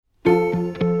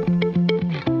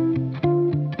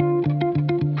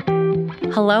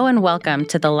Hello and welcome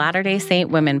to the Latter-day Saint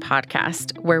Women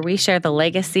podcast, where we share the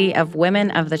legacy of women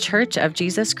of the Church of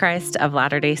Jesus Christ of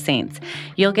Latter-day Saints.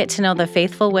 You'll get to know the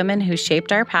faithful women who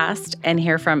shaped our past and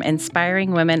hear from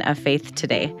inspiring women of faith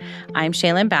today. I'm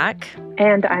Shaylin Back.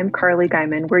 And I'm Carly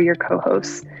Guyman. We're your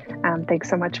co-hosts. Thanks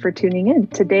so much for tuning in.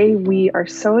 Today, we are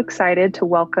so excited to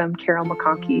welcome Carol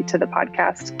McConkie to the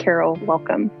podcast. Carol,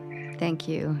 welcome. Thank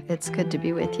you. It's good to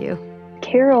be with you.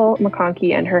 Carol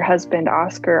McConkie and her husband,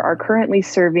 Oscar, are currently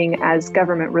serving as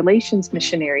government relations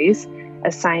missionaries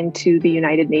assigned to the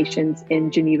United Nations in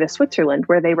Geneva, Switzerland,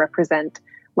 where they represent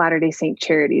Latter-day Saint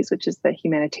Charities, which is the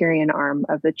humanitarian arm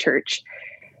of the church.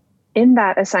 In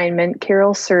that assignment,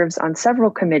 Carol serves on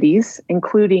several committees,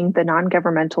 including the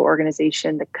non-governmental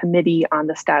organization, the Committee on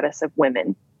the Status of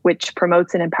Women, which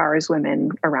promotes and empowers women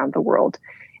around the world.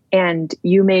 And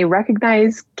you may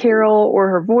recognize Carol or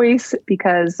her voice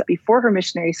because before her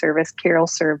missionary service, Carol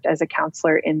served as a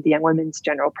counselor in the Young Women's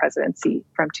General Presidency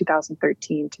from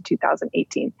 2013 to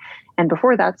 2018. And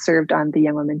before that, served on the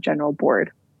Young Women General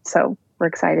Board. So we're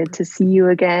excited to see you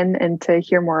again and to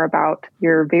hear more about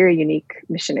your very unique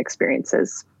mission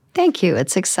experiences. Thank you.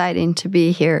 It's exciting to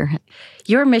be here.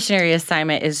 Your missionary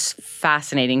assignment is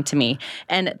fascinating to me,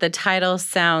 and the title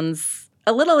sounds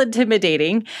a little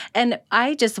intimidating. And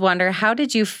I just wonder, how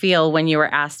did you feel when you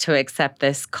were asked to accept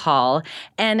this call?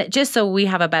 And just so we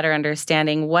have a better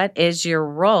understanding, what is your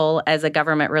role as a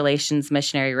government relations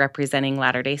missionary representing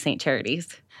Latter-day Saint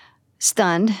Charities?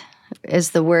 Stunned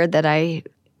is the word that I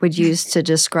would use to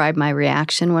describe my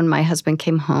reaction when my husband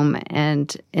came home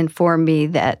and informed me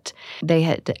that they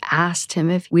had asked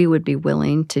him if we would be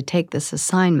willing to take this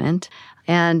assignment.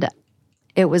 And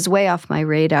it was way off my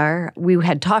radar. We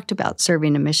had talked about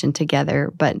serving a mission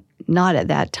together, but not at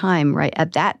that time, right?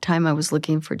 At that time, I was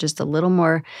looking for just a little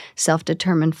more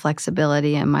self-determined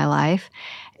flexibility in my life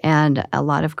and a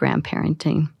lot of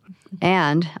grandparenting.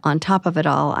 And on top of it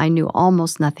all, I knew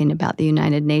almost nothing about the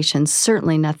United Nations,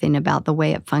 certainly nothing about the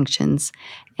way it functions,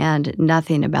 and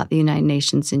nothing about the United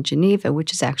Nations in Geneva,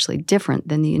 which is actually different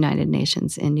than the United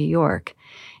Nations in New York.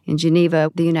 In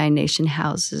Geneva, the United Nations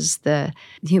houses the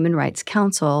Human Rights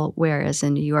Council, whereas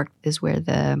in New York is where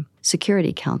the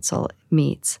Security Council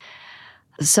meets.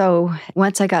 So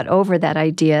once I got over that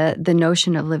idea, the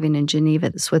notion of living in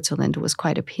Geneva, Switzerland, was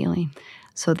quite appealing.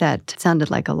 So that sounded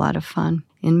like a lot of fun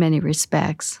in many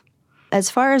respects. As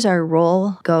far as our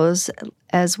role goes,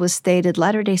 as was stated,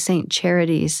 Latter-day Saint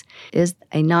Charities is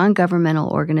a non-governmental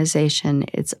organization.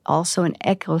 It's also an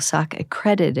ECOSOC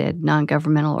accredited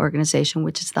non-governmental organization,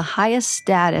 which is the highest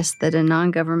status that a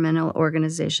non-governmental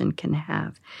organization can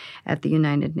have at the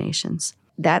United Nations.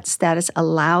 That status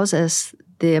allows us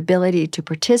the ability to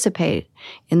participate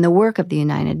in the work of the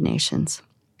United Nations.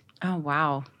 Oh,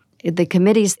 wow. The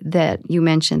committees that you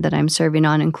mentioned that I'm serving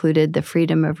on included the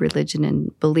Freedom of Religion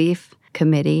and Belief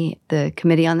Committee, the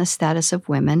Committee on the Status of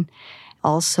Women.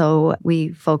 Also, we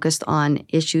focused on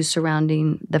issues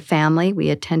surrounding the family. We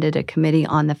attended a committee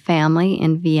on the family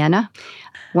in Vienna.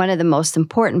 One of the most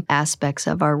important aspects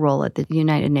of our role at the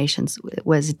United Nations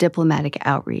was diplomatic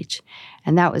outreach.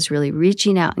 And that was really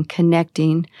reaching out and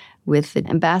connecting with the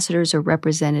ambassadors or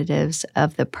representatives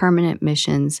of the permanent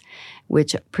missions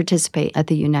which participate at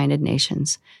the United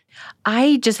Nations.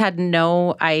 I just had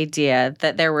no idea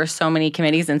that there were so many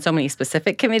committees and so many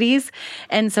specific committees.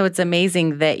 And so it's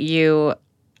amazing that you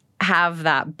have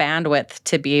that bandwidth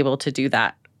to be able to do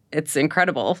that. It's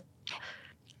incredible.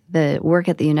 The work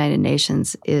at the United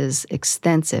Nations is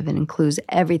extensive and includes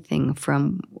everything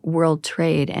from world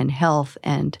trade and health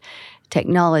and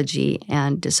technology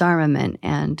and disarmament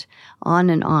and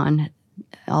on,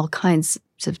 all kinds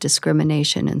of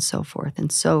discrimination and so forth.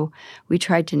 And so we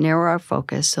tried to narrow our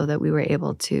focus so that we were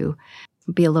able to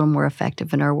be a little more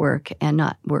effective in our work and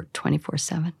not work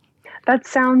 24/7. That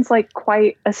sounds like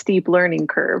quite a steep learning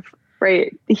curve,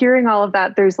 right? Hearing all of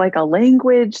that, there's like a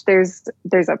language, there's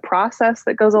a process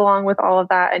that goes along with all of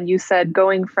that. And you said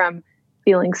going from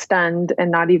feeling stunned and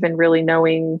not even really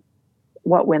knowing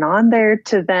what went on there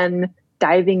to then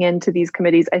diving into these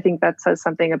committees. I think that says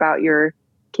something about your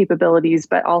capabilities,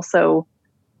 but also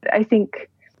I think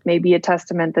maybe a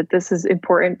testament that this is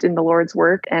important in the Lord's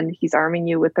work and he's arming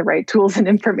you with the right tools and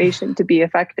information to be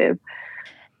effective.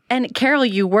 And Carol,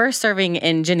 you were serving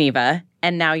in Geneva,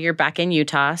 and now you're back in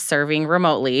Utah serving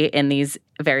remotely in these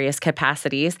various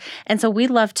capacities. And so we'd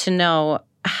love to know,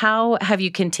 how have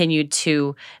you continued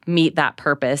to meet that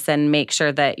purpose and make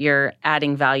sure that you're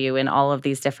adding value in all of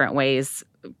these different ways,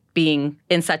 being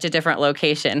in such a different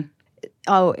location?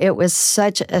 Oh, it was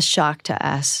such a shock to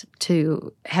us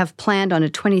to have planned on a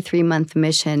 23-month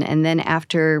mission, and then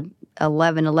after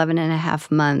 11 and a half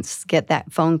months, get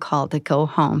that phone call to go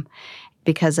home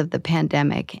because of the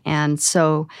pandemic. And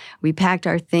so we packed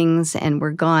our things and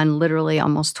we're gone literally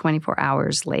almost 24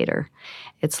 hours later.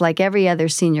 It's like every other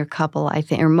senior couple, I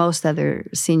think, or most other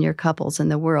senior couples in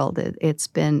the world. It's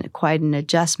been quite an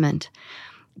adjustment.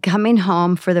 Coming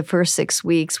home for the first 6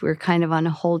 weeks, we're kind of on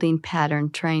a holding pattern,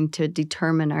 trying to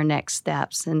determine our next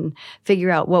steps and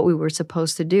figure out what we were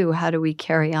supposed to do. How do we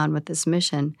carry on with this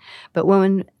mission? But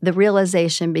when the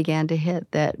realization began to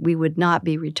hit that we would not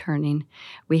be returning,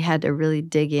 we had to really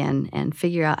dig in and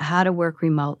figure out how to work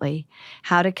remotely,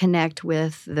 how to connect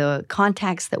with the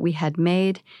contacts that we had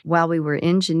made while we were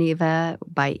in Geneva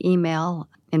by email,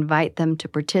 invite them to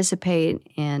participate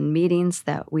in meetings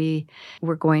that we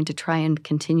were going to try and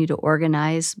continue to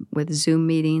organize with Zoom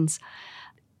meetings.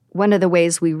 One of the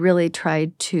ways we really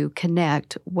tried to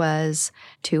connect was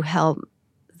to help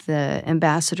the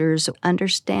ambassadors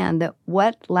understand that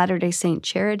what Latter-day Saint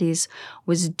Charities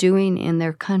was doing in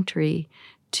their country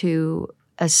to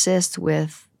assist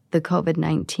with the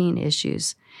COVID-19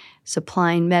 issues,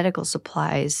 supplying medical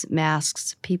supplies,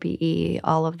 masks, PPE,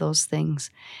 all of those things.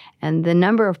 And the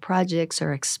number of projects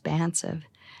are expansive,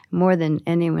 more than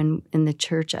anyone in the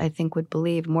church, I think, would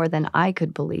believe, more than I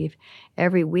could believe.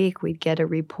 Every week we'd get a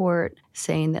report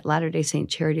saying that Latter-day Saint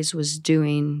Charities was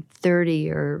doing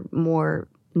 30 or more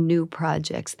new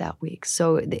projects that week.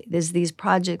 So as these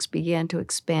projects began to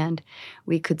expand,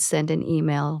 we could send an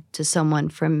email to someone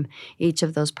from each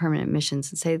of those permanent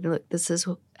missions and say, look, this is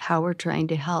how we're trying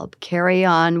to help. Carry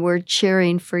on. We're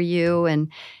cheering for you, and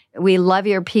we love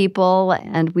your people,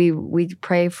 and we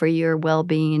pray for your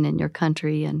well-being in your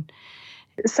country. And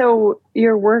so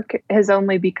your work has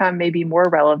only become maybe more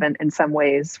relevant in some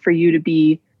ways for you to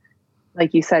be,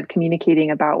 like you said,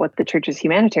 communicating about what the church's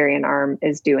humanitarian arm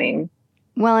is doing.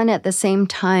 Well, and at the same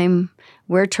time,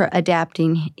 we're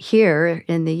adapting here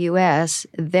in the U.S.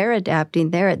 They're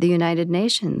adapting there at the United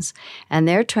Nations, and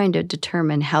they're trying to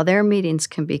determine how their meetings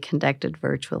can be conducted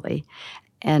virtually.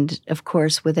 And, of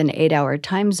course, with an 8-hour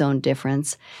time zone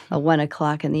difference, 1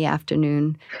 o'clock in the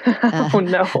afternoon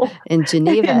in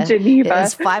Geneva,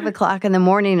 is 5 o'clock in the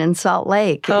morning in Salt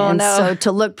Lake. So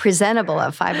to look presentable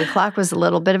at 5 o'clock was a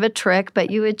little bit of a trick,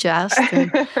 but you adjust.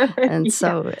 And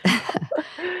so,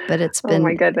 but it's been, oh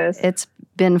my goodness. It's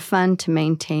been fun to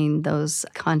maintain those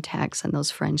contacts and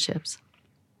those friendships.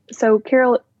 So,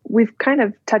 Carol, we've kind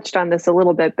of touched on this a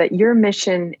little bit, but your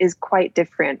mission is quite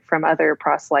different from other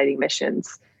proselyting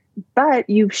missions. But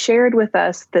you've shared with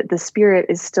us that the Spirit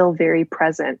is still very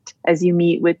present as you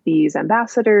meet with these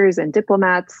ambassadors and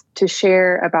diplomats to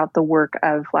share about the work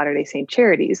of Latter-day Saint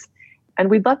Charities. And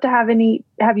we'd love to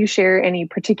have you share any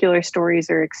particular stories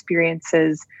or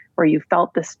experiences where you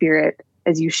felt the Spirit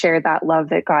as you share that love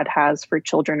that God has for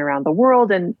children around the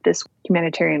world and this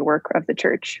humanitarian work of the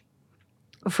church.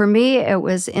 For me, it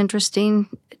was interesting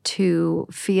to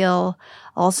feel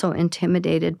also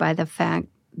intimidated by the fact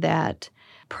that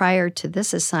prior to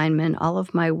this assignment, all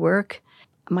of my work,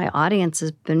 my audience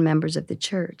has been members of the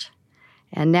church.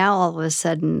 And now all of a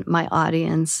sudden, my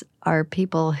audience are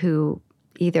people who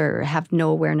either have no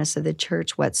awareness of the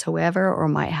church whatsoever or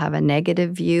might have a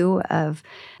negative view of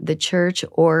the church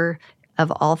or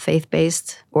of all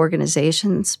faith-based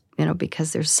organizations,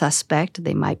 because they're suspect.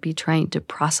 They might be trying to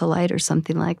proselyte or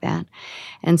something like that.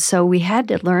 And so we had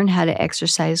to learn how to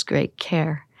exercise great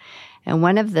care. And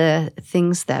one of the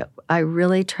things that I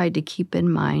really tried to keep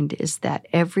in mind is that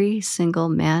every single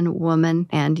man, woman,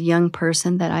 and young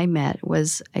person that I met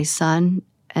was a son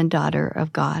and daughter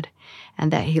of God,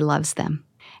 and that He loves them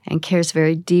and cares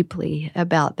very deeply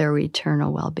about their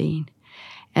eternal well-being.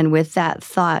 And with that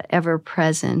thought ever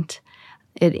present,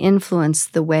 it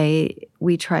influenced the way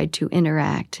we tried to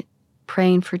interact,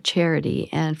 praying for charity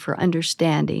and for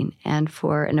understanding and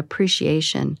for an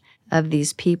appreciation of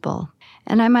these people.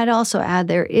 And I might also add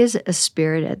there is a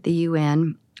spirit at the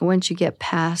UN once you get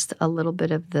past a little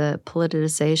bit of the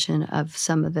politicization of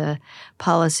some of the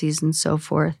policies and so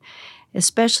forth,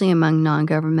 especially among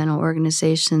non-governmental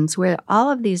organizations where all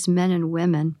of these men and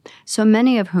women, so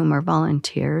many of whom are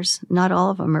volunteers, not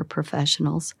all of them are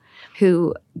professionals,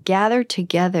 who gather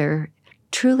together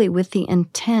truly with the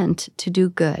intent to do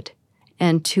good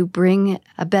and to bring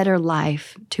a better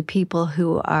life to people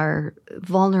who are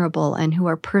vulnerable and who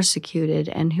are persecuted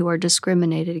and who are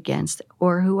discriminated against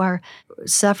or who are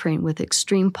suffering with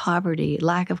extreme poverty,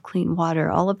 lack of clean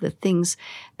water, all of the things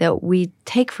that we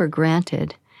take for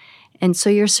granted. And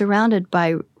so you're surrounded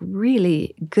by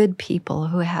really good people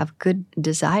who have good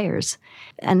desires.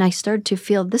 And I started to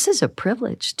feel this is a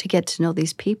privilege to get to know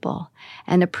these people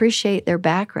and appreciate their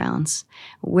backgrounds,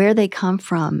 where they come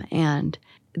from, and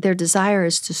their desire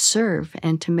is to serve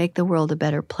and to make the world a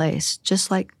better place,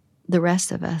 just like the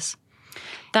rest of us.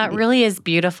 That really is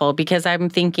beautiful, because I'm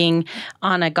thinking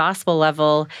on a gospel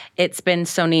level, it's been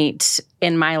so neat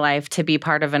in my life to be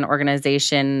part of an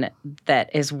organization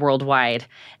that is worldwide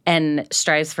and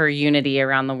strives for unity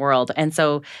around the world. And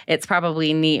so it's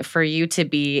probably neat for you to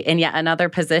be in yet another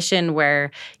position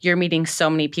where you're meeting so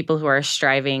many people who are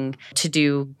striving to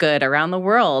do good around the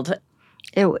world.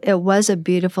 It was a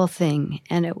beautiful thing,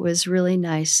 and it was really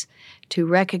nice to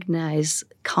recognize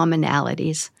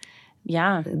commonalities.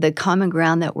 Yeah. The common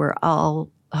ground that we're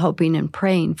all hoping and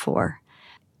praying for.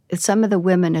 Some of the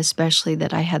women, especially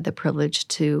that I had the privilege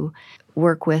to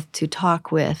work with, to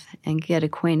talk with, and get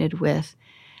acquainted with,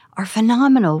 are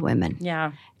phenomenal women.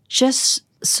 Yeah. Just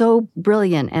so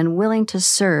brilliant and willing to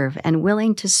serve and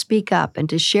willing to speak up and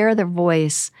to share their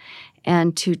voice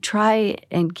and to try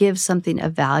and give something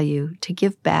of value, to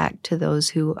give back to those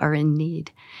who are in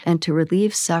need and to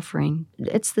relieve suffering.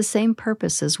 It's the same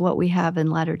purpose as what we have in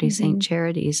Latter-day Saint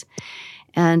Charities.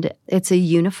 And it's a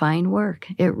unifying work.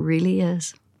 It really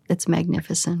is. It's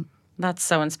magnificent. That's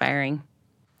so inspiring.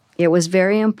 It was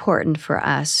very important for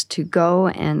us to go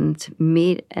and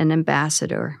meet an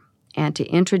ambassador and to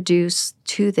introduce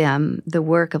to them the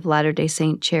work of Latter-day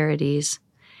Saint Charities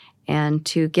and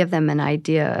to give them an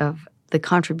idea of the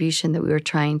contribution that we were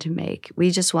trying to make.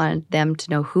 We just wanted them to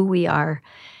know who we are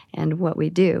and what we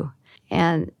do.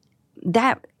 And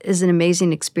that is an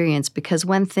amazing experience, because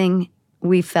one thing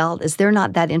we felt is they're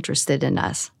not that interested in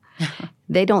us.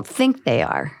 They don't think they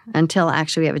are until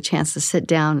actually we have a chance to sit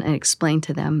down and explain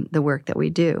to them the work that we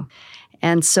do.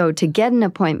 And so to get an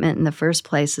appointment in the first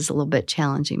place is a little bit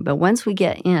challenging. But once we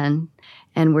get in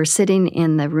and we're sitting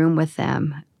in the room with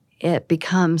them, it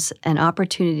becomes an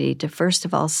opportunity to first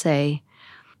of all say,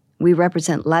 we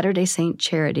represent Latter-day Saint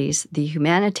Charities, the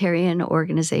humanitarian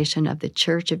organization of the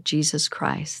Church of Jesus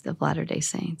Christ of Latter-day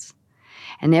Saints.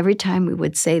 And every time we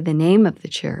would say the name of the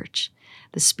church,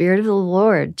 the Spirit of the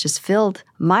Lord just filled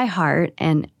my heart,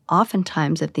 and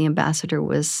oftentimes if the ambassador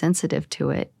was sensitive to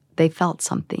it, they felt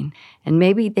something. And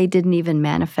maybe they didn't even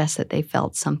manifest that they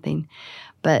felt something,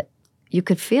 but you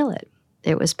could feel it.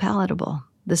 It was palatable.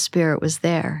 The Spirit was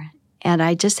there. And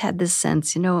I just had this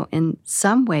sense, in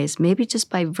some ways, maybe just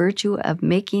by virtue of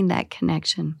making that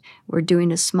connection, we're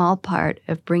doing a small part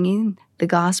of bringing the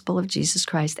gospel of Jesus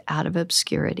Christ out of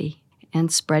obscurity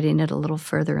and spreading it a little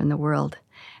further in the world.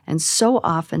 And so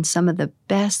often, some of the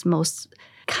best, most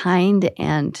kind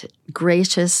and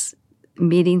gracious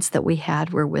meetings that we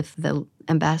had were with the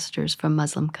ambassadors from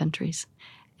Muslim countries.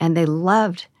 And they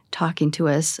loved talking to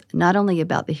us not only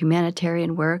about the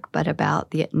humanitarian work, but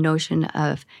about the notion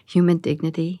of human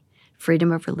dignity, freedom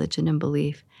of religion and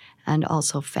belief, and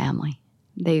also family.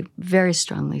 They very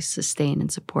strongly sustain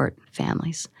and support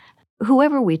families.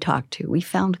 Whoever we talked to, we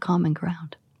found common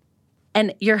ground.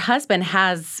 And your husband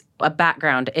has a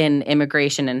background in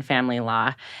immigration and family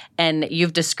law, and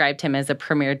you've described him as a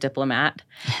premier diplomat.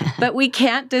 But we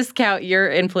can't discount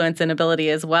your influence and ability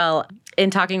as well. In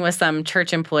talking with some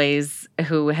church employees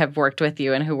who have worked with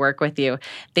you and who work with you,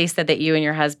 they said that you and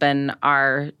your husband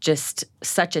are just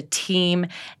such a team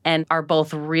and are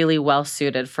both really well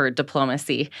suited for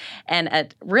diplomacy.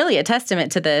 And really a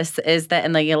testament to this is that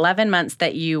in the 11 months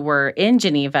that you were in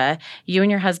Geneva, you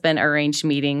and your husband arranged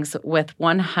meetings with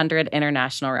 100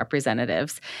 international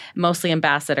representatives, mostly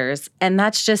ambassadors. And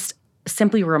that's just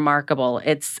simply remarkable.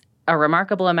 It's a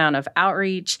remarkable amount of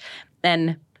outreach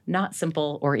and not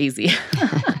simple or easy.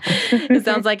 It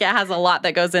sounds like it has a lot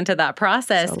that goes into that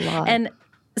process. And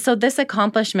so this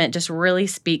accomplishment just really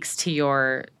speaks to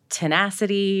your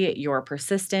tenacity, your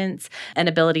persistence, and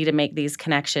ability to make these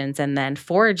connections and then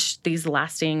forge these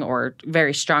lasting or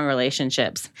very strong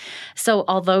relationships. So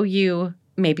although you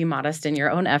may be modest in your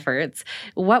own efforts,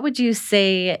 what would you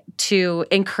say to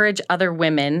encourage other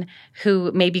women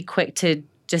who may be quick to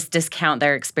just discount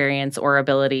their experience or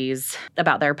abilities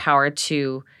about their power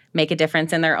to make a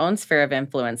difference in their own sphere of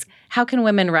influence? How can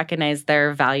women recognize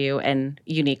their value and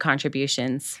unique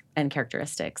contributions and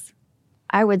characteristics?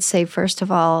 I would say, first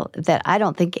of all, that I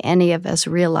don't think any of us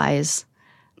realize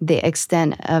the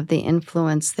extent of the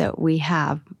influence that we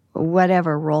have,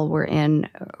 whatever role we're in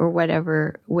or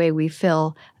whatever way we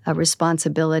feel a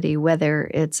responsibility, whether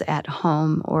it's at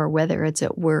home or whether it's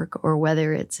at work or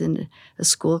whether it's in a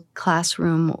school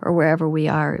classroom or wherever we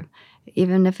are,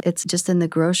 even if it's just in the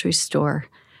grocery store.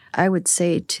 I would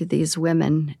say to these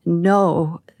women,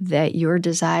 know that your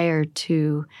desire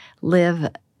to live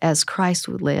as Christ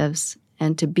lives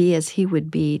and to be as he would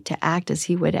be, to act as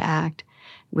he would act,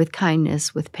 with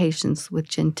kindness, with patience, with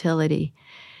gentility,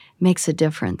 makes a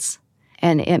difference.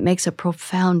 And it makes a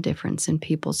profound difference in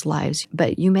people's lives.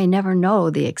 But you may never know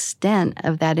the extent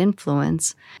of that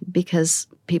influence because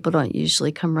people don't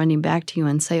usually come running back to you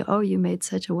and say, oh, you made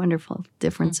such a wonderful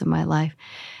difference in my life.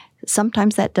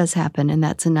 Sometimes that does happen, and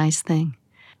that's a nice thing.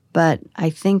 But I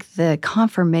think the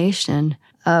confirmation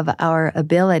of our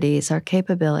abilities, our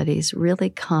capabilities, really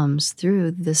comes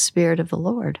through the Spirit of the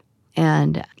Lord.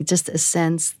 And just a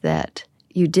sense that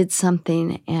you did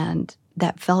something and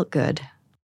that felt good.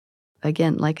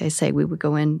 Again, like I say, we would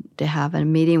go in to have a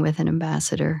meeting with an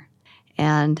ambassador,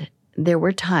 and there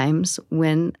were times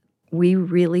when we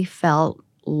really felt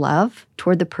love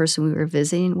toward the person we were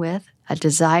visiting with, a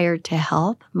desire to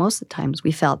help. Most of the times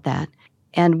we felt that.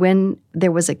 And when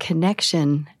there was a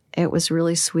connection, it was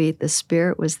really sweet. The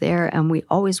Spirit was there, and we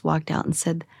always walked out and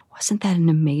said, wasn't that an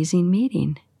amazing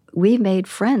meeting? We made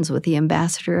friends with the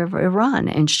ambassador of Iran,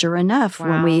 and sure enough,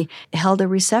 when we held a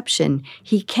reception,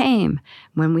 he came.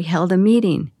 When we held a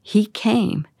meeting, he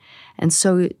came. And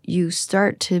so you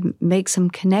start to make some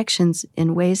connections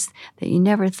in ways that you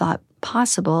never thought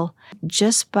possible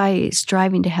just by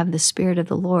striving to have the Spirit of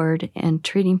the Lord and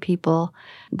treating people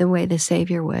the way the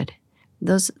Savior would.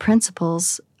 Those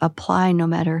principles apply no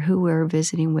matter who we're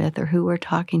visiting with or who we're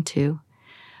talking to.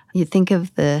 You think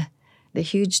of the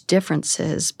huge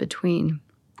differences between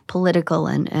political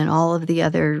and all of the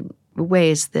other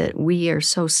ways that we are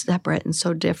so separate and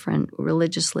so different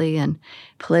religiously and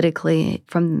politically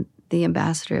from the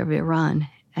ambassador of Iran,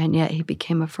 and yet he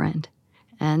became a friend.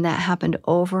 And that happened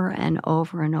over and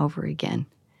over and over again.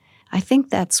 I think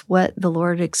that's what the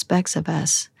Lord expects of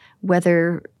us,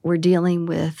 whether we're dealing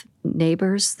with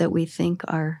neighbors that we think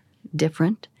are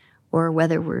different or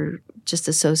whether we're just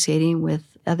associating with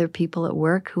other people at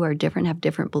work who are different, have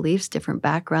different beliefs, different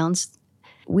backgrounds.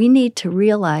 We need to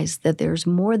realize that there's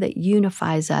more that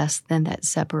unifies us than that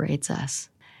separates us.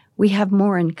 We have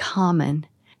more in common,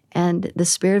 and the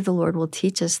Spirit of the Lord will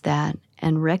teach us that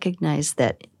and recognize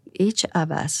that each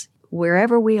of us,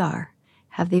 wherever we are,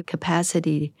 have the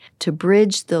capacity to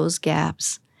bridge those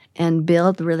gaps and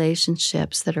build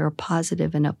relationships that are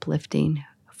positive and uplifting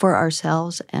for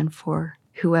ourselves and for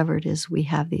whoever it is we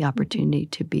have the opportunity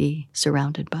to be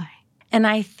surrounded by. And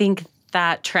I think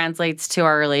that translates to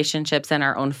our relationships and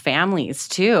our own families,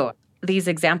 too. These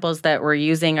examples that we're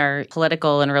using are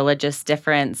political and religious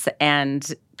difference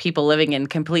and people living in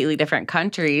completely different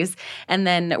countries. And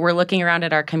then we're looking around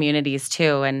at our communities,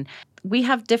 too. And we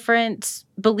have different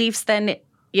beliefs than,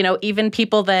 even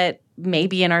people that may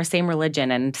be in our same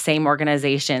religion and same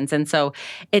organizations. And so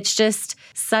it's just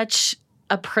such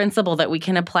a principle that we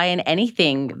can apply in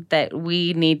anything, that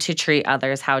we need to treat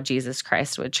others how Jesus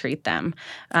Christ would treat them,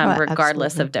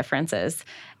 regardless of differences.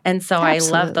 And so I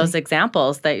love those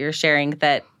examples that you're sharing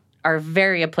that are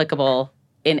very applicable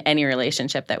in any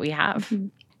relationship that we have.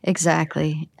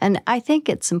 Exactly. And I think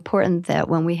it's important that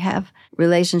when we have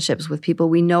relationships with people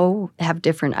we know have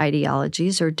different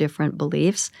ideologies or different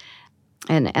beliefs,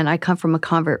 and I come from a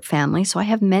convert family, so I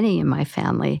have many in my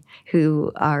family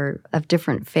who are of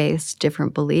different faiths,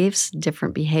 different beliefs,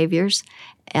 different behaviors.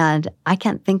 And I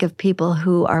can't think of people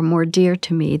who are more dear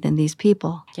to me than these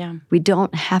people. Yeah. We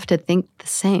don't have to think the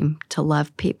same to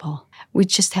love people. We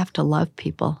just have to love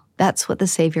people. That's what the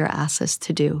Savior asks us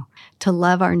to do, to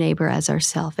love our neighbor as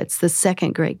ourselves. It's the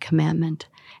second great commandment.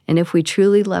 And if we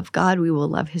truly love God, we will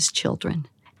love his children.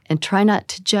 And try not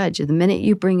to judge. The minute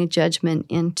you bring a judgment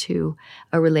into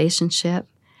a relationship,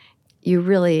 you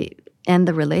really end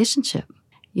the relationship.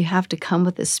 You have to come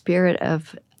with a spirit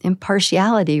of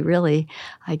impartiality, really,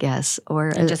 I guess.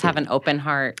 And just have an open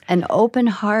heart. An open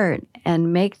heart,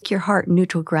 and make your heart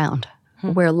neutral ground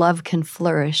where love can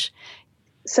flourish.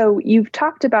 So you've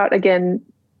talked about, again,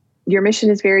 your mission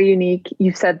is very unique.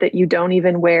 You've said that you don't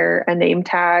even wear a name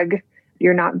tag.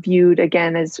 You're not viewed,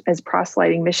 again, as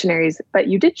proselyting missionaries. But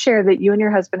you did share that you and your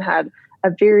husband had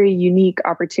a very unique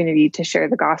opportunity to share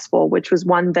the gospel, which was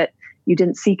one that you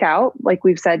didn't seek out. Like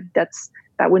we've said, that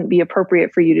wouldn't be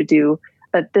appropriate for you to do.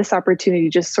 But this opportunity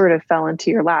just sort of fell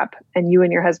into your lap. And you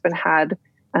and your husband had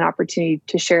an opportunity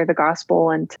to share the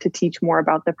gospel and to teach more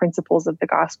about the principles of the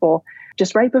gospel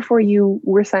just right before you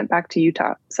were sent back to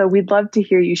Utah. So we'd love to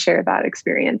hear you share that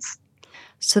experience.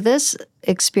 So this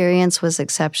experience was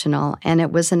exceptional, and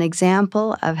it was an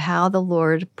example of how the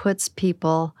Lord puts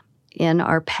people in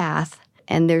our path,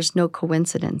 and there's no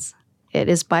coincidence. It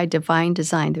is by divine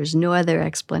design. There's no other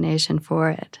explanation for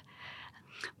it.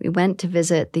 We went to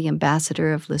visit the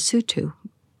ambassador of Lesotho.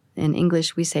 In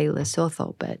English, we say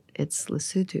Lesotho, but it's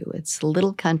Lesotho. It's a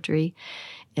little country.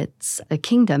 It's a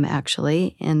kingdom,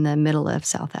 actually, in the middle of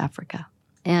South Africa.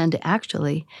 And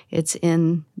actually, it's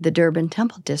in the Durban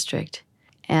Temple District.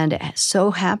 And it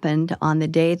so happened on the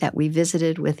day that we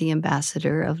visited with the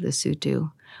ambassador of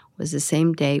Lesotho was the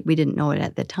same day, we didn't know it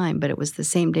at the time, but it was the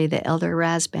same day that Elder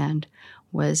Rasband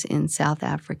was in South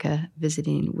Africa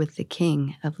visiting with the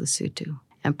king of Lesotho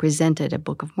and presented a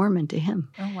Book of Mormon to him.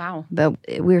 Oh, wow. But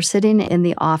we were sitting in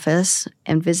the office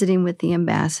and visiting with the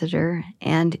ambassador,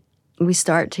 and we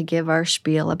start to give our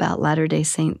spiel about Latter-day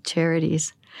Saint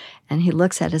Charities. And he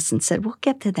looks at us and said, we'll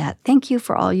get to that. Thank you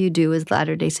for all you do as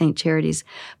Latter-day Saint Charities.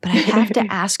 But I have to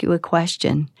ask you a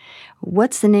question.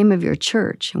 What's the name of your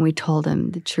church? And we told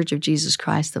him, the Church of Jesus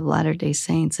Christ of Latter-day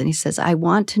Saints. And he says, I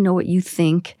want to know what you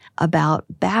think about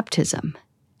baptism.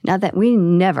 Now that we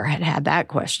never had that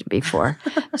question before.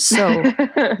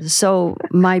 So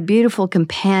my beautiful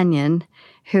companion,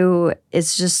 who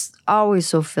is just always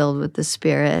so filled with the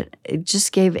Spirit, it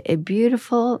just gave a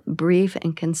beautiful, brief,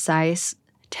 and concise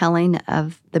telling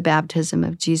of the baptism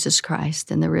of Jesus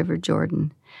Christ in the River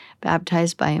Jordan,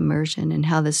 baptized by immersion, and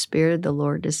how the Spirit of the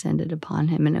Lord descended upon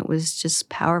him. And it was just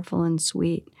powerful and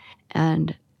sweet.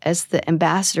 And as the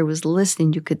ambassador was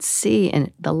listening, you could see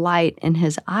in the light in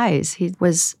his eyes. He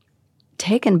was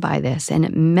taken by this, and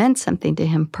it meant something to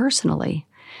him personally.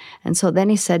 And so then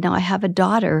he said, now I have a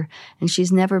daughter, and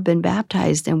she's never been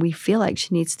baptized, and we feel like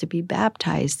she needs to be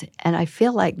baptized. And I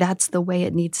feel like that's the way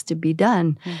it needs to be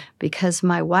done, because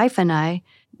my wife and I,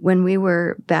 when we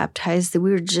were baptized,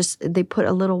 they put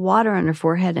a little water on her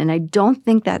forehead, and I don't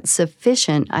think that's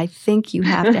sufficient. I think you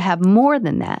have to have more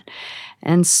than that.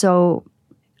 And so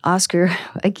Oscar,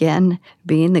 again,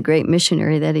 being the great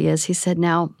missionary that he is, he said,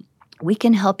 now we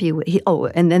can help you.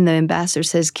 And then the ambassador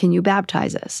says, can you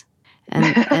baptize us?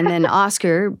 And then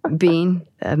Oscar, being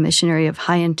a missionary of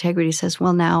high integrity, says,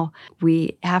 well, now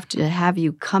we have to have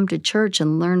you come to church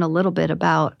and learn a little bit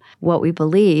about what we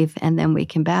believe, and then we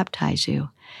can baptize you.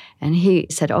 And he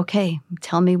said, okay,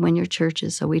 tell me when your church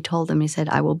is. So we told him, he said,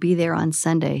 I will be there on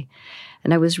Sunday.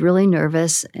 And I was really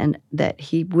nervous and that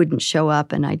he wouldn't show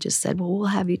up. And I just said, well, we'll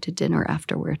have you to dinner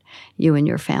afterward, you and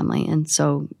your family. And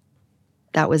so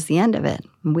that was the end of it.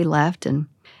 And we left and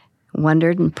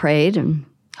wondered and prayed and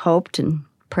hoped and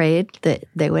prayed that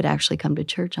they would actually come to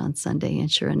church on Sunday.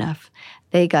 And sure enough,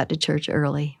 they got to church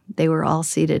early. They were all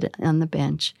seated on the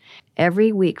bench.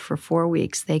 Every week for 4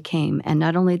 weeks they came. And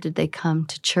not only did they come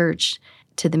to church,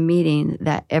 to the meeting,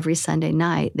 that every Sunday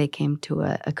night they came to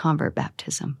a convert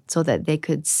baptism so that they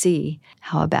could see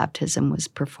how a baptism was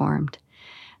performed.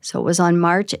 So it was on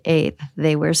March 8th,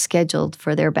 they were scheduled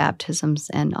for their baptisms,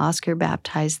 and Oscar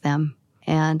baptized them,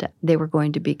 and they were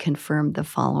going to be confirmed the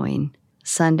following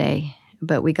Sunday.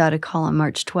 But we got a call on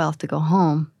March 12th to go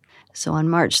home. So on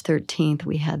March 13th,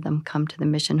 we had them come to the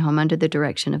mission home. Under the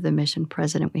direction of the mission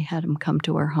president, we had them come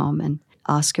to our home, and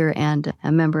Oscar and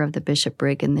a member of the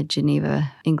bishopric in the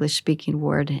Geneva English-speaking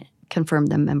ward confirmed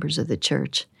them members of the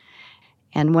church.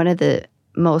 And one of the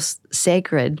most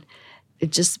sacred,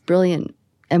 just brilliant,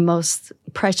 and most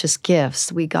precious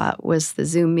gifts we got was the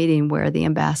Zoom meeting where the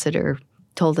ambassador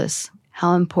told us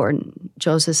how important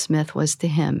Joseph Smith was to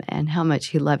him and how much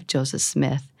he loved Joseph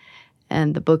Smith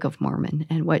and the Book of Mormon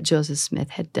and what Joseph Smith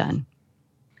had done.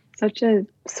 Such a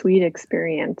sweet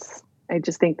experience. I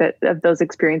just think that of those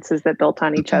experiences that built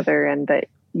on each other, and that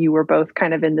you were both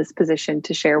kind of in this position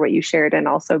to share what you shared and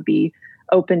also be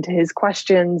open to his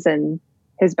questions and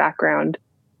his background.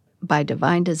 By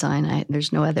divine design,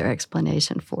 there's no other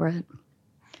explanation for it.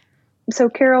 So,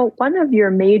 Carol, one of your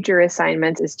major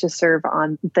assignments is to serve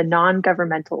on the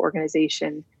non-governmental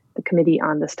organization, the Committee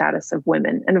on the Status of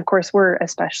Women. And of course, we're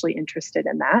especially interested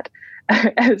in that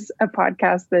as a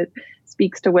podcast that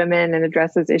speaks to women and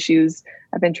addresses issues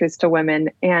of interest to women.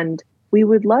 And we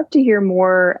would love to hear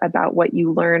more about what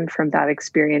you learned from that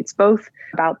experience, both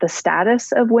about the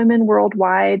status of women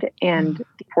worldwide and the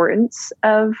importance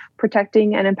of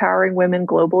protecting and empowering women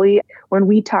globally. When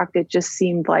we talked, it just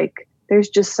seemed like there's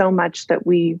just so much that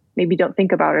we maybe don't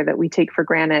think about or that we take for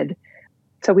granted.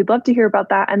 So we'd love to hear about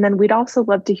that. And then we'd also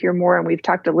love to hear more, and we've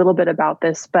talked a little bit about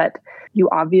this, but you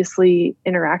obviously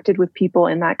interacted with people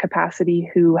in that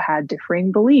capacity who had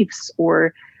differing beliefs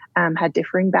or had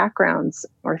differing backgrounds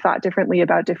or thought differently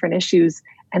about different issues,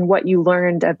 and what you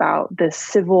learned about this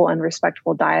civil and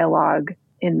respectful dialogue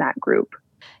in that group.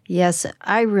 Yes,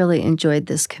 I really enjoyed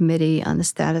this committee on the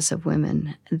status of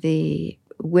women. The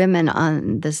women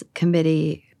on this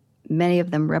committee, many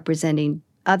of them representing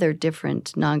other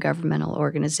different non-governmental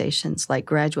organizations like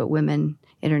Graduate Women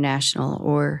International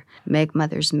or Make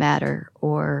Mothers Matter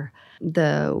or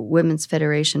the Women's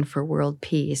Federation for World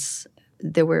Peace.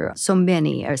 There were so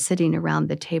many are sitting around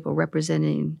the table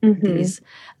representing these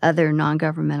other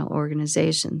non-governmental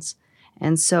organizations.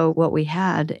 And so what we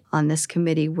had on this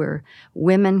committee were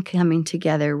women coming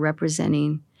together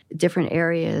representing different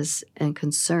areas and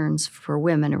concerns for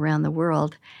women around the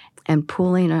world and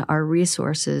pooling our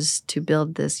resources to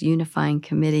build this unifying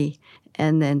committee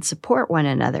and then support one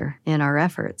another in our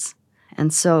efforts.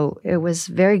 And so it was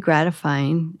very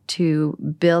gratifying to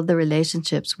build the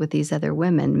relationships with these other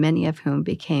women, many of whom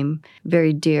became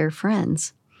very dear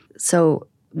friends. So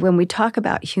when we talk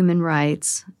about human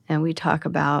rights and we talk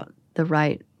about the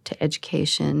right to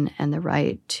education and the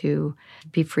right to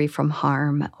be free from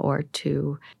harm or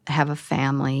to have a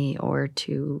family or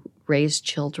to raise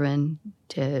children,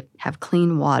 to have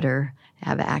clean water,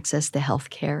 have access to health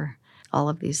care, all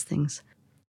of these things.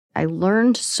 I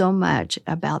learned so much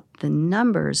about the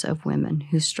numbers of women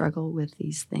who struggle with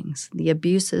these things, the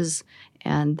abuses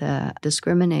and the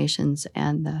discriminations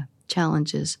and the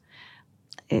challenges.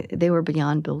 They were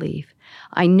beyond belief.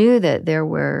 I knew that there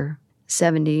were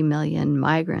 70 million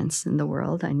migrants in the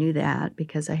world. I knew that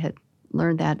because I had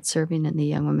learned that serving in the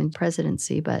Young Women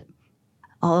Presidency, but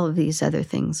all of these other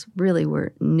things really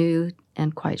were new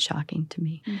and quite shocking to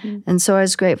me. Mm-hmm. And so I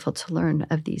was grateful to learn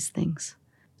of these things.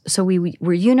 So we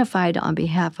were unified on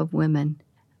behalf of women,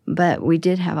 but we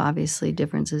did have obviously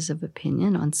differences of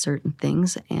opinion on certain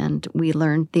things, and we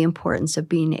learned the importance of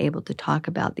being able to talk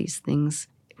about these things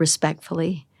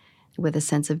respectfully, with a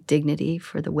sense of dignity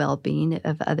for the well-being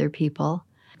of other people,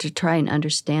 to try and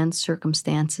understand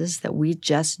circumstances that we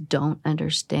just don't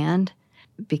understand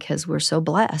because we're so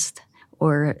blessed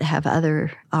or have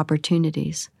other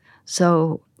opportunities.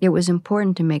 So it was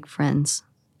important to make friends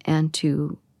and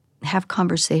to have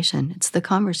conversation. It's the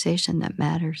conversation that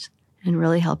matters, and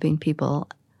really helping people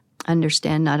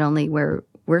understand not only where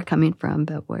we're coming from,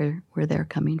 but where they're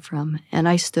coming from. And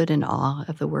I stood in awe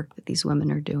of the work that these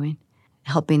women are doing,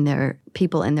 helping their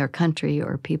people in their country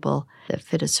or people that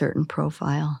fit a certain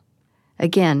profile.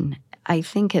 Again, I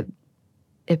think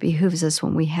it behooves us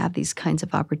when we have these kinds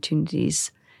of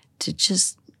opportunities to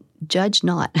just judge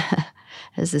not,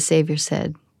 as the Savior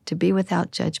said, to be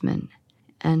without judgment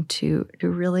and to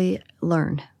really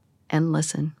learn and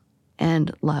listen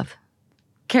and love.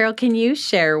 Carol, can you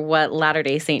share what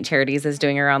Latter-day Saint Charities is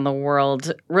doing around the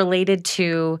world related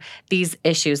to these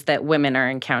issues that women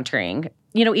are encountering?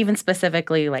 You know, even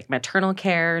specifically like maternal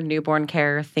care, newborn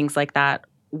care, things like that.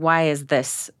 Why is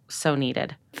this so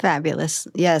needed? Fabulous.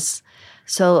 Yes.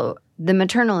 So the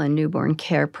maternal and newborn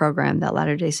care program that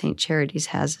Latter-day Saint Charities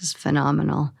has is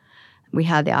phenomenal. We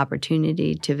had the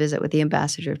opportunity to visit with the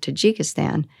ambassador of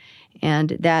Tajikistan,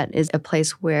 and that is a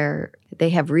place where they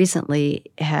have recently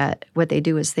had, what they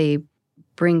do is they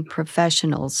bring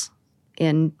professionals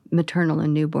in maternal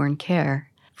and newborn care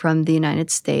from the United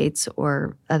States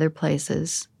or other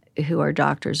places who are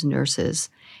doctors, nurses,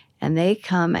 and they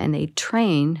come and they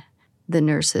train the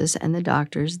nurses and the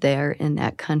doctors there in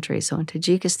that country. So in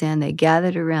Tajikistan, they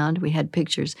gathered around. We had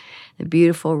pictures, a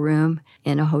beautiful room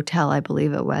in a hotel, I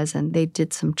believe it was, and they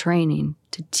did some training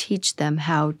to teach them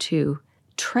how to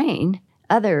train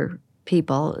other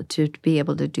people to be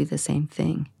able to do the same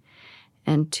thing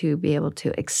and to be able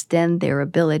to extend their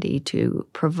ability to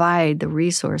provide the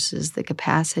resources, the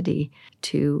capacity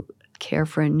to care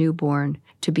for a newborn,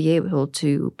 to be able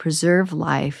to preserve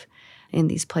life in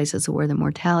these places where the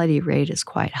mortality rate is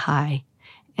quite high,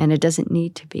 and it doesn't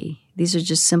need to be. These are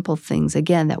just simple things,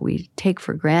 again, that we take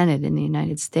for granted in the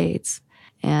United States.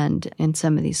 And in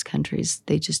some of these countries,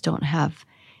 they just don't have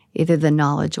either the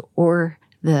knowledge or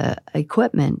the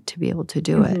equipment to be able to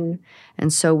do it.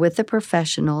 And so with the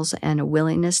professionals and a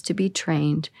willingness to be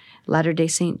trained, Latter-day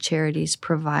Saint Charities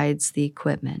provides the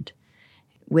equipment.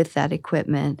 With that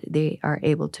equipment, they are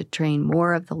able to train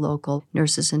more of the local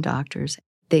nurses and doctors.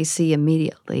 They see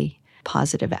immediately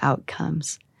positive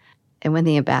outcomes. And when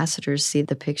the ambassadors see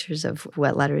the pictures of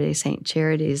what Latter-day Saint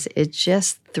Charities, it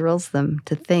just thrills them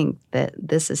to think that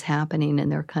this is happening in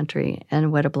their country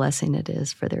and what a blessing it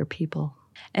is for their people.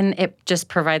 And it just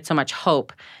provides so much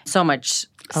hope, so much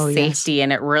safety, yes.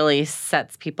 And it really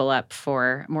sets people up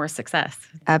for more success.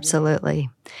 Absolutely.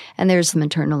 And there's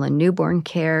maternal and newborn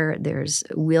care. There's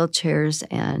wheelchairs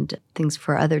and things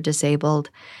for other disabled.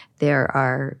 There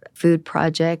are food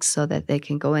projects so that they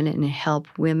can go in and help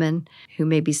women who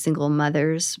may be single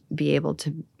mothers be able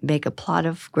to make a plot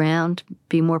of ground,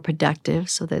 be more productive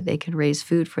so that they can raise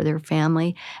food for their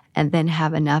family and then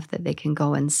have enough that they can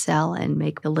go and sell and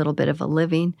make a little bit of a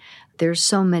living. There's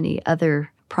so many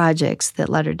other projects that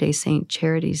Latter-day Saint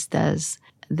Charities does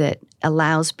that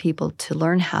allows people to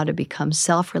learn how to become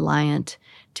self-reliant,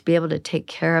 to be able to take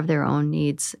care of their own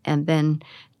needs, and then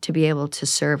to be able to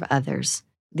serve others.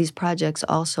 These projects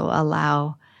also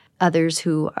allow others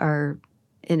who are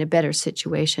in a better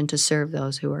situation to serve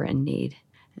those who are in need.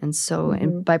 And so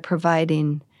and by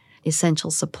providing essential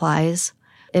supplies,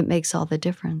 it makes all the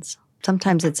difference.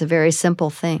 Sometimes it's a very simple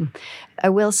thing. I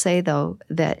will say, though,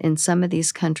 that in some of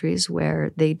these countries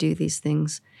where they do these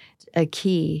things, a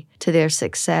key to their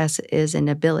success is an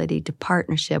ability to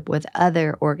partnership with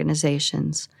other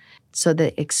organizations so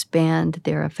that expand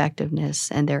their effectiveness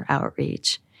and their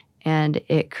outreach. And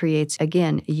it creates,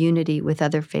 again, unity with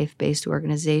other faith-based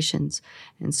organizations.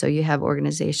 And so you have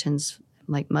organizations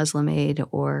like Muslim Aid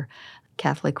or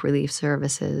Catholic Relief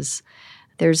Services.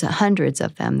 There's hundreds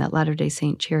of them that Latter-day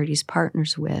Saint Charities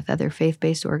partners with, other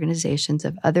faith-based organizations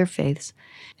of other faiths,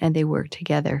 and they work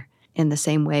together in the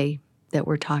same way that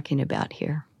we're talking about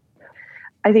here.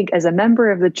 I think as a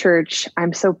member of the church,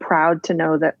 I'm so proud to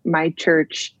know that my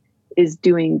church is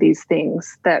doing these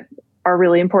things that are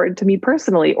really important to me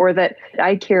personally, or that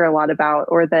I care a lot about,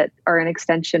 or that are an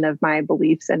extension of my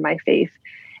beliefs and my faith.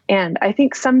 And I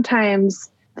think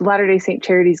sometimes Latter-day Saint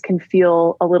Charities can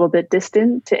feel a little bit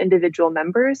distant to individual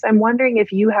members. I'm wondering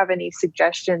if you have any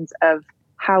suggestions of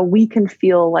how we can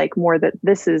feel like more that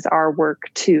this is our work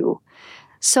too.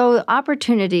 So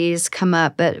opportunities come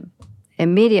up, but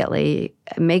immediately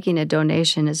making a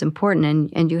donation is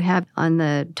important. And you have on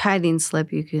the tithing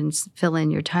slip, you can fill in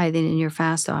your tithing and your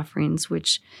fast offerings,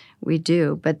 which we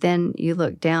do. But then you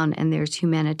look down and there's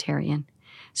humanitarian.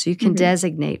 So you can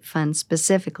designate funds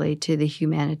specifically to the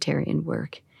humanitarian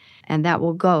work. And that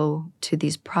will go to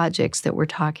these projects that we're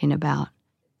talking about.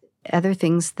 Other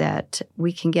things that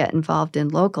we can get involved in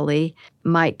locally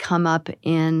might come up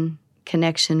in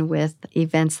connection with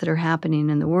events that are happening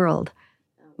in the world.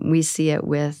 We see it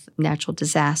with natural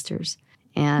disasters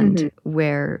and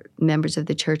where members of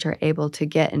the church are able to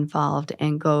get involved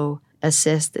and go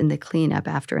assist in the cleanup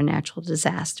after a natural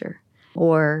disaster.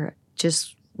 Or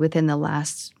just within the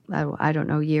last, I don't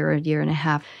know, year and a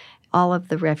half, all of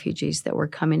the refugees that were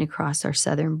coming across our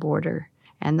southern border.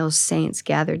 And those saints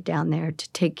gathered down there to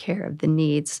take care of the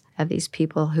needs of these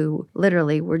people who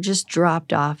literally were just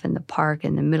dropped off in the park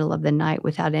in the middle of the night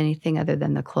without anything other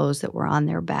than the clothes that were on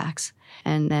their backs,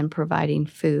 and then providing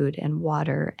food and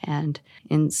water and,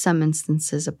 in some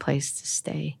instances, a place to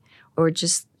stay, or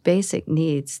just basic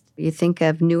needs. You think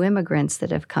of new immigrants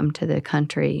that have come to the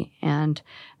country, and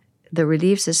the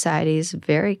Relief Society is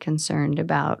very concerned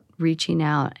about reaching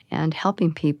out and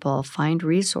helping people find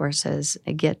resources,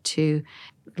 get to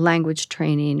language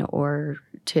training or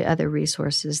to other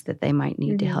resources that they might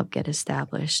need to help get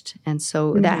established. And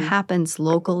so that happens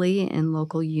locally in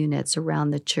local units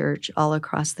around the church all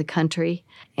across the country.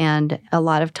 And a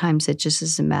lot of times it just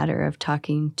is a matter of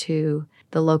talking to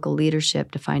the local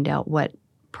leadership to find out what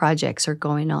projects are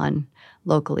going on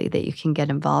locally that you can get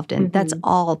involved in. That's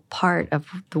all part of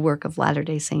the work of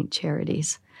Latter-day Saint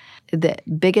Charities. The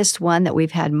biggest one that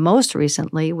we've had most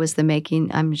recently was the making,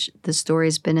 the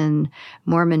story's been in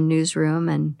Mormon newsroom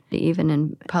and even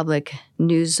in public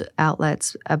news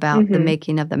outlets about the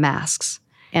making of the masks.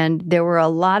 And there were a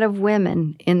lot of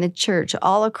women in the church,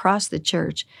 all across the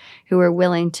church, who were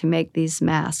willing to make these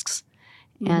masks.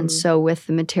 And so with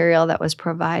the material that was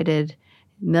provided,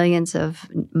 millions of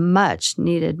much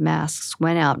needed masks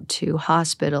went out to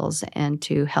hospitals and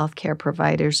to healthcare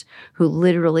providers who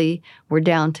literally were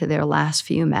down to their last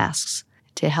few masks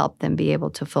to help them be able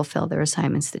to fulfill their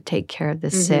assignments to take care of the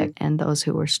sick and those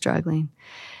who were struggling.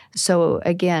 So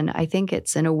again, I think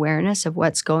it's an awareness of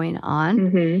what's going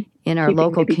on in our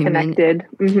local community.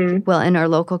 Well, in our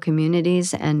local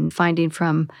communities, and finding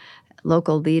from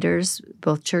local leaders,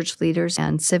 both church leaders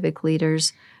and civic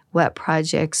leaders, what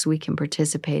projects we can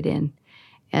participate in.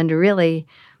 And really,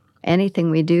 anything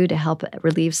we do to help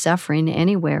relieve suffering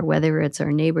anywhere, whether it's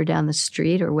our neighbor down the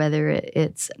street or whether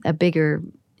it's a bigger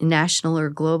national or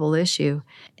global issue,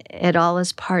 it all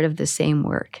is part of the same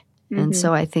work. And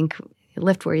so I think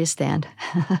lift where you stand.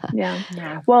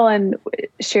 Yeah. Well, and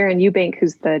Sharon Eubank,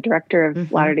 who's the director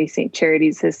of Latter-day Saint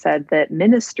Charities, has said that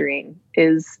ministering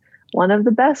is one of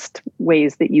the best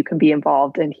ways that you can be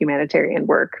involved in humanitarian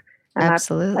work. And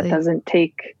Absolutely. That doesn't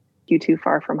take you too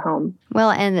far from home.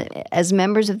 Well, and as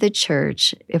members of the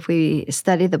church, if we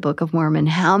study the Book of Mormon,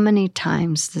 how many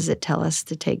times does it tell us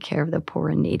to take care of the poor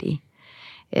and needy?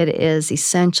 It is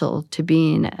essential to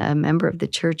being a member of the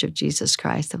Church of Jesus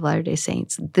Christ of Latter-day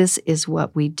Saints. This is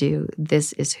what we do.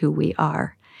 This is who we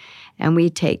are. And we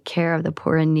take care of the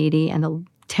poor and needy, and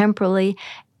temporally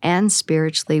and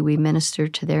spiritually we minister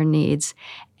to their needs.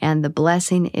 And the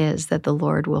blessing is that the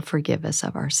Lord will forgive us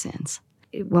of our sins.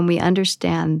 When we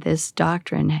understand this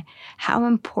doctrine, how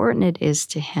important it is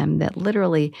to Him that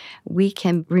literally we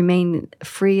can remain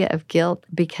free of guilt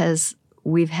because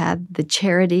we've had the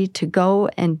charity to go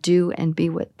and do and be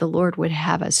what the Lord would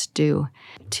have us do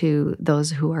to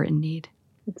those who are in need.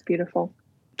 It's beautiful.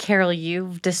 Carol,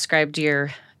 you've described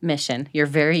your mission, your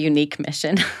very unique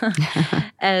mission,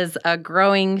 as a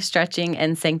growing, stretching,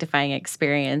 and sanctifying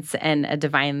experience and a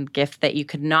divine gift that you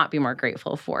could not be more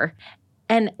grateful for.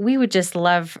 And we would just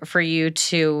love for you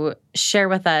to share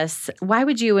with us, why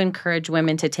would you encourage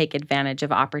women to take advantage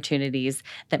of opportunities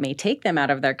that may take them out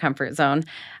of their comfort zone,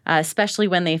 especially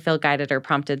when they feel guided or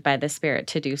prompted by the Spirit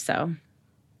to do so?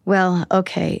 Well,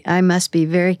 okay, I must be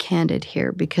very candid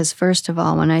here because, first of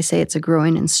all, when I say it's a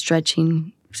growing and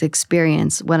stretching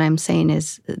experience, what I'm saying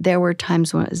is there were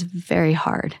times when it was very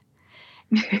hard.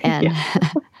 And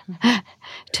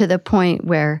to the point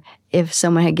where if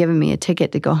someone had given me a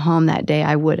ticket to go home that day,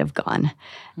 I would have gone.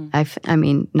 I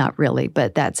mean, not really,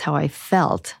 but that's how I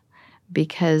felt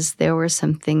because there were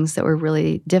some things that were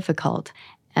really difficult.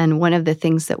 And one of the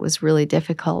things that was really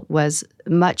difficult was,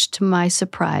 much to my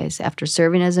surprise, after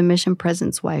serving as a mission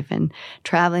presence wife and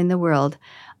traveling the world,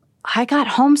 I got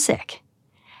homesick.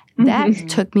 That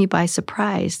took me by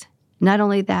surprise. Not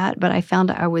only that, but I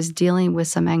found I was dealing with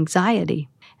some anxiety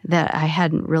that I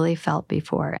hadn't really felt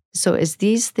before. So as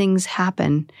these things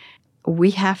happen,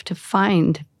 we have to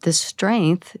find the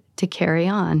strength to carry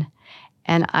on.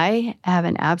 And I have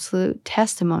an absolute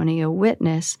testimony, a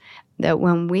witness, that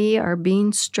when we are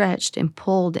being stretched and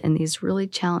pulled in these really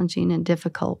challenging and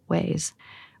difficult ways,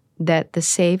 that the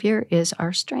Savior is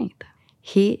our strength.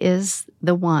 He is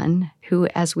the one who,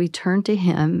 as we turn to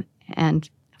Him and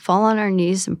fall on our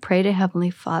knees and pray to Heavenly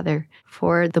Father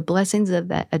for the blessings of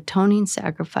that atoning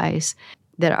sacrifice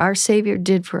that our Savior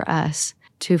did for us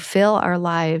to fill our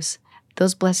lives,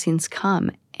 those blessings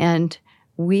come and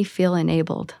we feel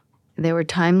enabled. There were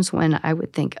times when I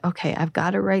would think, okay, I've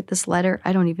got to write this letter.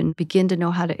 I don't even begin to know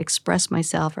how to express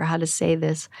myself or how to say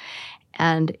this.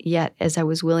 And yet, as I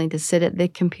was willing to sit at the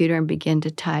computer and begin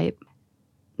to type,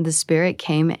 the Spirit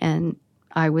came and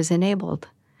I was enabled.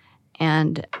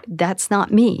 And that's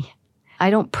not me. I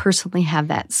don't personally have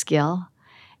that skill.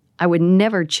 I would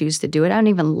never choose to do it. I don't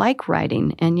even like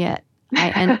writing. And yet,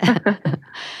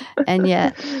 and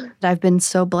yet I've been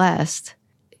so blessed.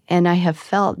 And I have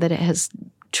felt that it has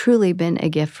truly been a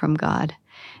gift from God.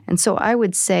 And so I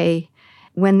would say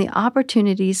when the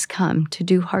opportunities come to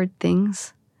do hard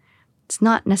things, it's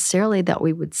not necessarily that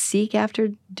we would seek after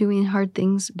doing hard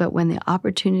things, but when the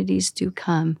opportunities do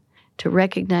come, to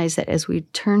recognize that as we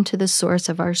turn to the source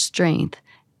of our strength,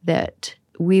 that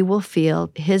we will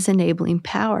feel His enabling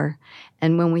power.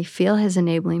 And when we feel His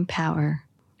enabling power,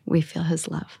 we feel His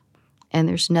love. And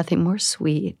there's nothing more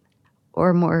sweet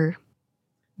or more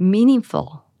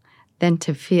meaningful than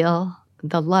to feel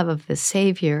the love of the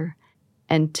Savior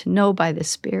and to know by the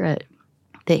Spirit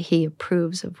that He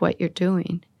approves of what you're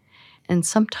doing. And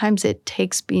sometimes it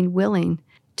takes being willing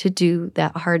to do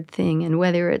that hard thing. And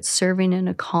whether it's serving in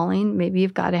a calling, maybe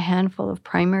you've got a handful of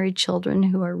primary children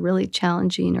who are really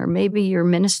challenging, or maybe you're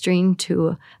ministering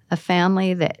to a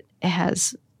family that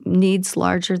has needs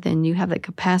larger than you have the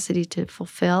capacity to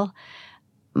fulfill.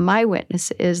 My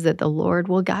witness is that the Lord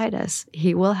will guide us.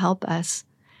 He will help us.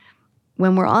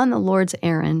 When we're on the Lord's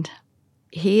errand,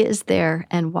 He is there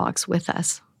and walks with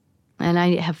us. And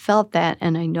I have felt that,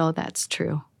 and I know that's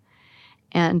true.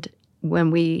 And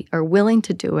when we are willing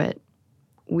to do it,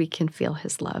 we can feel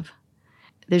His love.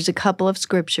 There's a couple of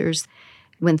scriptures.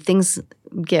 When things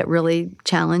get really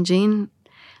challenging,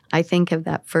 I think of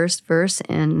that first verse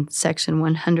in section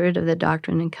 100 of the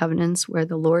Doctrine and Covenants where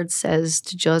the Lord says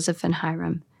to Joseph and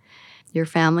Hiram, "Your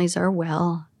families are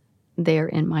well, they are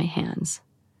in my hands.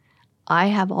 I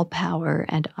have all power,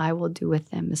 and I will do with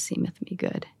them as seemeth me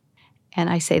good." And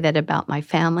I say that about my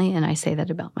family, and I say that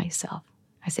about myself.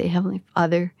 I say, Heavenly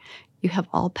Father, you have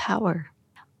all power.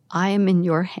 I am in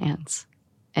your hands,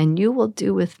 and you will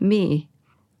do with me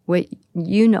what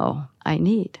you know I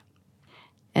need.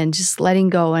 And just letting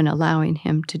go and allowing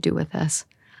Him to do with us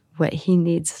what He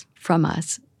needs from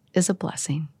us is a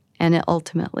blessing, and it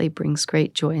ultimately brings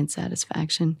great joy and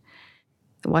satisfaction.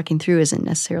 Walking through isn't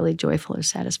necessarily joyful or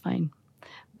satisfying,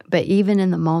 but even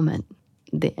in the moment,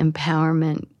 the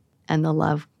empowerment and the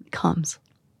love comes.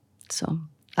 So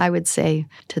I would say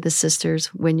to the sisters,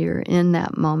 when you're in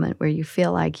that moment where you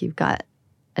feel like you've got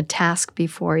a task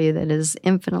before you that is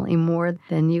infinitely more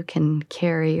than you can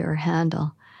carry or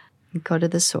handle, go to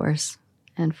the source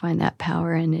and find that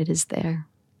power, and it is there.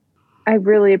 I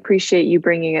really appreciate you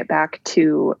bringing it back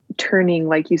to turning,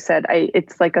 like you said.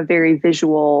 It's like a very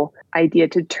visual idea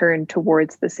to turn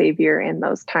towards the Savior in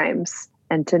those times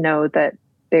and to know that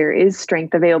there is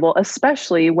strength available,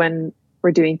 especially when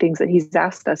we're doing things that he's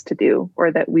asked us to do,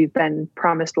 or that we've been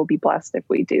promised will be blessed if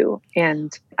we do.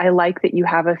 And I like that you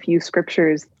have a few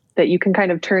scriptures that you can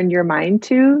kind of turn your mind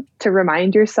to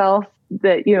remind yourself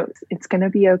that, it's going to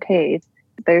be okay.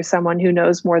 There's someone who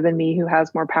knows more than me, who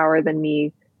has more power than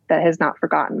me, that has not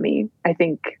forgotten me. I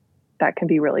think that can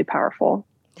be really powerful.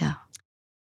 Yeah.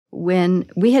 When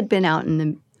we had been out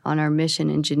on our mission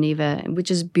in Geneva,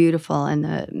 which is beautiful, and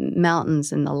the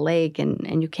mountains and the lake,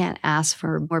 and you can't ask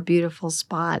for a more beautiful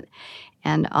spot,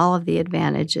 and all of the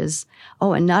advantages.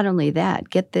 Oh, and not only that,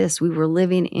 get this, we were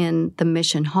living in the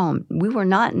mission home. We were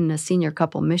not in a senior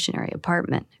couple missionary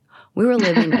apartment. We were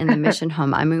living in the mission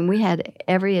home. I mean, we had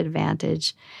every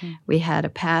advantage. We had a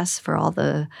pass for all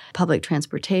the public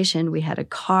transportation. We had a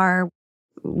car.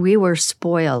 We were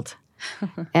spoiled.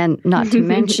 And not to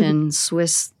mention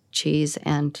Swiss cheese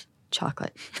and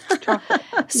chocolate.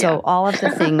 So all of the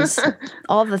things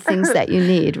that you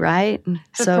need, right?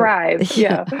 To thrive,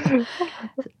 yeah.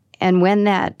 And when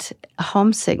that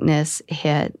homesickness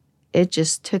hit, it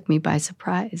just took me by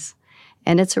surprise.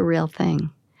 And it's a real thing.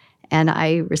 And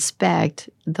I respect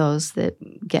those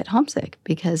that get homesick,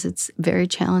 because it's very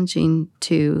challenging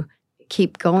to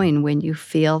keep going when you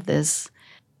feel this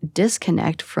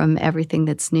disconnect from everything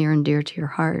that's near and dear to your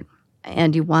heart,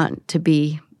 and you want to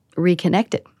be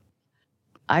reconnected.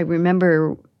 I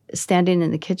remember standing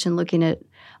in the kitchen looking at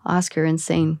Oscar and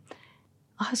saying,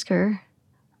 "Oscar,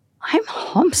 I'm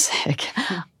homesick.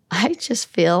 I just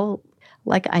feel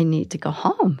like I need to go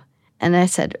home." And I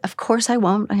said, "Of course I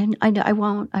won't. I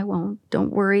won't.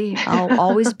 Don't worry. I'll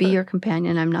always be your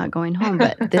companion. I'm not going home,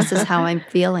 but this is how I'm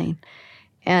feeling."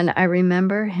 And I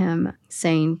remember him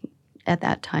saying at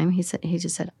that time, he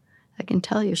just said, "I can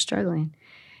tell you're struggling."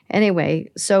 Anyway,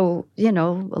 so, a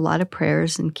lot of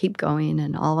prayers and keep going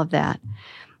and all of that.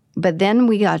 But then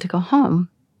we got to go home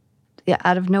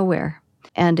out of nowhere.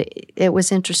 And it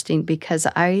was interesting because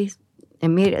I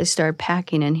immediately started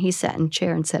packing, and he sat in a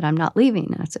chair and said, "I'm not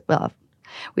leaving." And I said, "Well,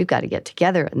 we've got to get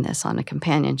together in this on a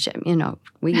companionship,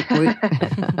 we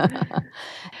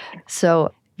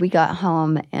So we got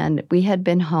home, and we had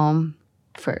been home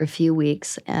for a few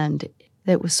weeks, and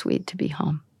it was sweet to be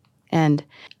home. And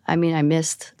I mean, I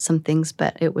missed some things,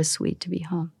 but it was sweet to be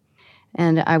home.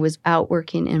 And I was out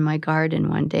working in my garden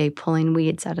one day, pulling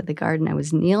weeds out of the garden. I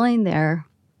was kneeling there,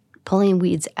 pulling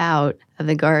weeds out of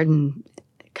the garden,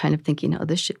 kind of thinking, oh,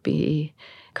 this should be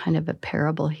kind of a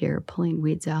parable here, pulling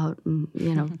weeds out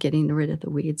and, getting rid of the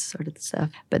weeds sort of stuff.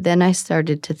 But then I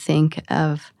started to think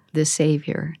of the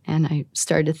Savior, and I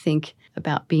started to think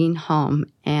about being home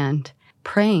and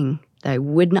praying that I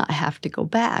would not have to go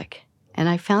back. And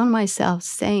I found myself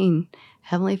saying,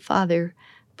 "Heavenly Father,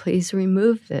 please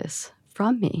remove this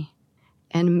from me."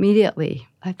 And immediately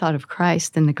I thought of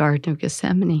Christ in the Garden of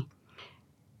Gethsemane.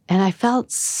 And I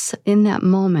felt in that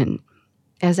moment,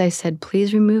 as I said,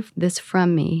 "Please remove this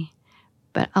from me,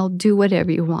 but I'll do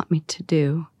whatever you want me to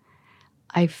do,"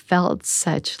 I felt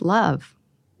such love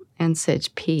and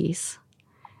such peace.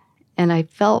 And I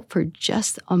felt for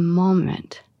just a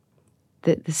moment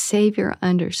that the Savior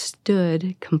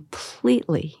understood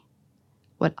completely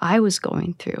what I was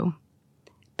going through,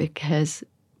 because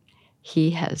he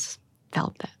has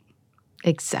felt that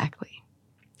exactly.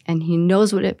 And he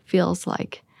knows what it feels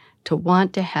like to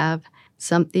want to have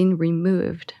something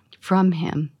removed from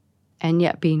him, and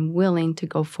yet being willing to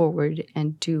go forward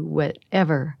and do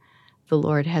whatever the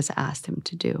Lord has asked him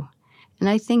to do. And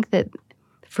I think that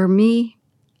for me,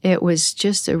 it was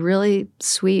just a really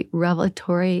sweet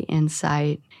revelatory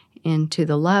insight into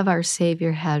the love our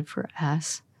Savior had for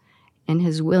us, and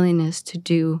his willingness to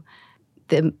do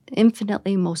the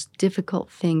infinitely most difficult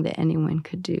thing that anyone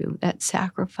could do. That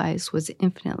sacrifice was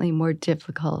infinitely more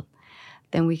difficult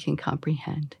than we can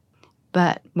comprehend.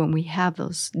 But when we have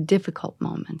those difficult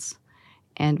moments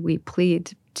and we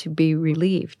plead to be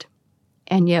relieved,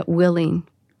 and yet willing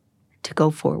to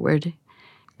go forward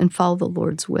and follow the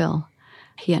Lord's will,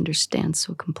 he understands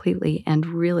so completely and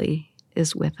really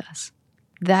is with us.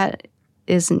 That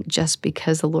isn't just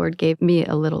because the Lord gave me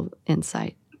a little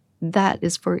insight. That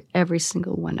is for every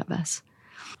single one of us,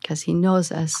 because he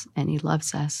knows us and he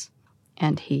loves us,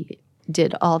 and he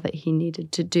did all that he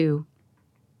needed to do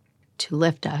to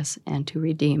lift us and to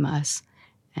redeem us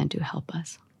and to help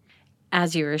us.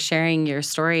 As you were sharing your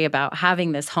story about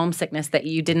having this homesickness that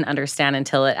you didn't understand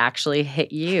until it actually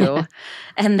hit you,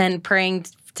 and then praying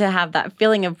to have that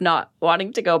feeling of not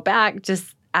wanting to go back,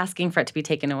 just asking for it to be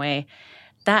taken away,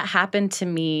 that happened to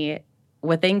me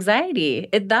with anxiety.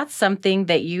 That's something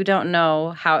that you don't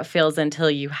know how it feels until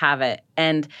you have it.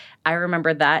 And I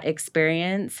remember that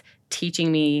experience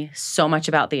teaching me so much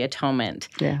about the atonement.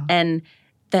 Yeah. And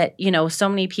that, so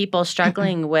many people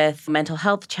struggling with mental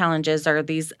health challenges or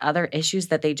these other issues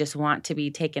that they just want to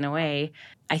be taken away.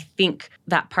 I think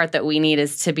that part that we need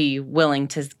is to be willing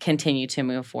to continue to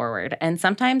move forward. And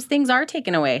sometimes things are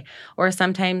taken away, or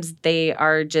sometimes they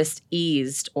are just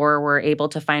eased, or we're able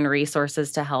to find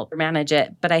resources to help manage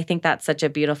it. But I think that's such a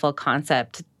beautiful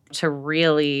concept to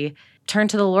really turn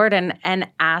to the Lord and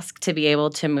ask to be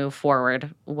able to move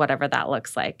forward, whatever that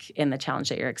looks like in the challenge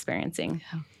that you're experiencing.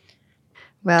 Yeah.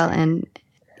 Well, and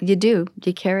you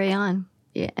carry on,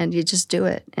 and you just do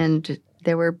it. And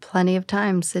there were plenty of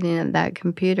times sitting at that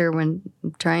computer when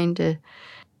trying to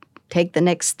take the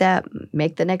next step,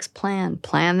 make the next plan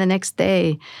the next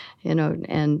day,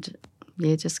 and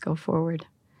you just go forward.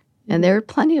 And there are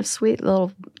plenty of sweet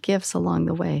little gifts along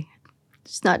the way.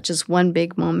 It's not just one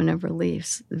big moment of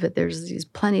relief, but there's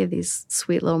plenty of these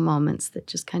sweet little moments that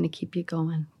just kind of keep you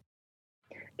going.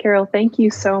 Carol, thank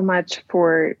you so much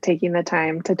for taking the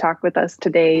time to talk with us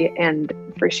today and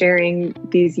for sharing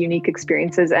these unique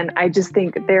experiences. And I just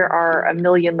think there are a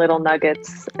million little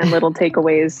nuggets and little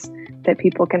takeaways that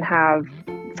people can have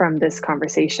from this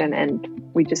conversation. And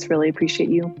we just really appreciate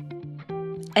you.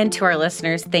 And to our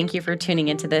listeners, thank you for tuning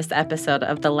into this episode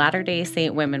of the Latter-day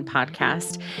Saint Women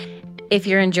podcast. If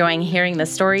you're enjoying hearing the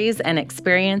stories and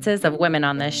experiences of women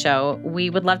on this show, we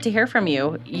would love to hear from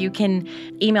you. You can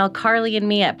email Carly and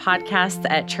me at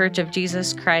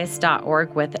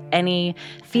podcasts@churchofjesuschrist.org with any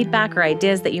feedback or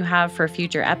ideas that you have for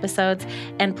future episodes.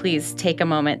 And please take a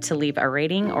moment to leave a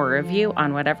rating or review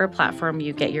on whatever platform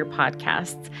you get your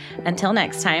podcasts. Until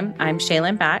next time, I'm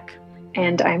Shaylin Back.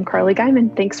 And I'm Carly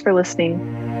Guyman. Thanks for listening.